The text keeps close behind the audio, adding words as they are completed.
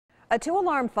A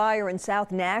two-alarm fire in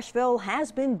South Nashville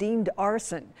has been deemed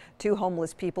arson. Two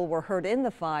homeless people were hurt in the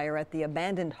fire at the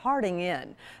abandoned Harding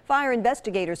Inn. Fire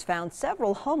investigators found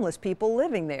several homeless people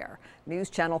living there. News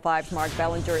Channel 5's Mark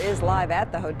Bellinger is live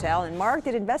at the hotel. And Mark,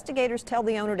 did investigators tell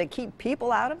the owner to keep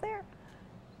people out of there?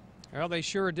 Well, they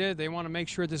sure did. They want to make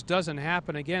sure this doesn't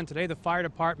happen again. Today, the fire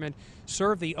department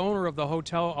served the owner of the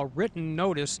hotel a written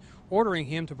notice ordering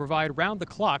him to provide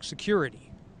round-the-clock security.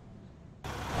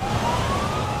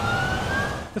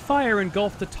 The fire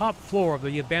engulfed the top floor of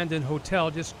the abandoned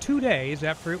hotel just 2 days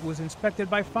after it was inspected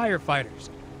by firefighters.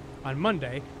 On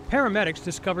Monday, paramedics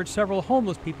discovered several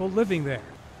homeless people living there.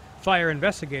 Fire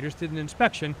investigators did an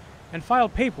inspection and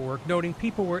filed paperwork noting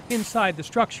people were inside the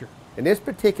structure. In this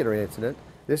particular incident,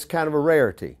 this is kind of a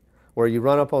rarity, where you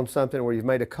run up on something where you've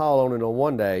made a call on it on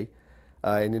one day,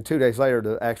 and then 2 days later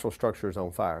the actual structure is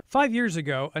on fire. 5 years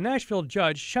ago, a Nashville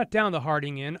judge shut down the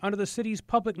Harding Inn under the city's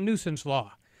public nuisance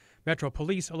law. Metro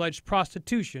Police alleged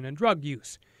prostitution and drug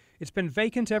use. It's been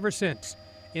vacant ever since.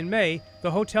 In May,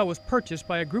 the hotel was purchased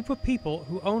by a group of people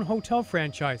who own hotel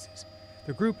franchises.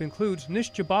 The group includes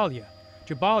Nish Jabalia.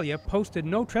 Jabalia posted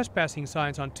no trespassing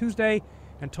signs on Tuesday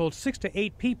and told 6 to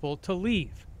 8 people to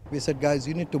leave. We said, guys,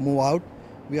 you need to move out.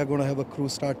 We are going to have a crew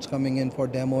starts coming in for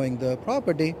demoing the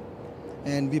property.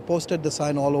 And we posted the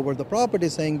sign all over the property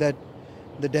saying that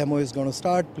the demo is going to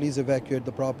start. Please evacuate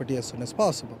the property as soon as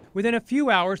possible. Within a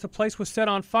few hours, the place was set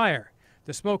on fire.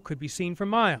 The smoke could be seen for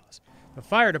miles. The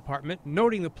fire department,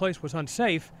 noting the place was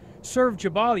unsafe, served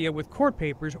Jabalia with court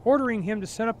papers ordering him to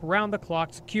set up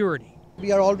round-the-clock security.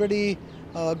 We are already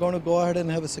going to go ahead and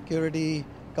have a security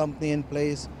company in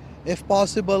place. If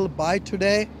possible, by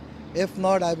today. If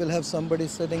not, I will have somebody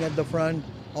sitting at the front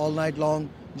all night long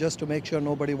just to make sure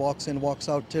nobody walks in, walks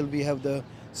out till we have the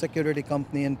security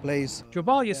company in place.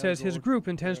 Jabalia says his group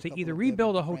intends to either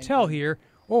rebuild a hotel here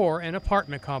or an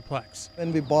apartment complex.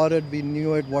 When we bought it, we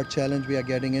knew what challenge we are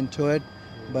getting into it,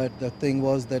 but the thing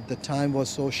was that the time was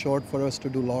so short for us to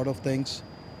do a lot of things.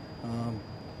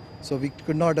 So we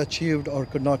could not achieve or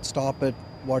could not stop it,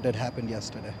 what had happened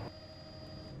yesterday.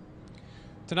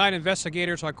 Tonight,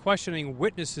 investigators are questioning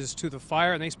witnesses to the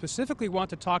fire, and they specifically want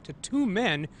to talk to 2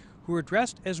 men who are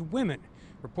dressed as women.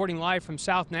 Reporting live from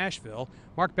South Nashville,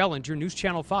 Mark Bellinger, News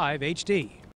Channel 5 HD.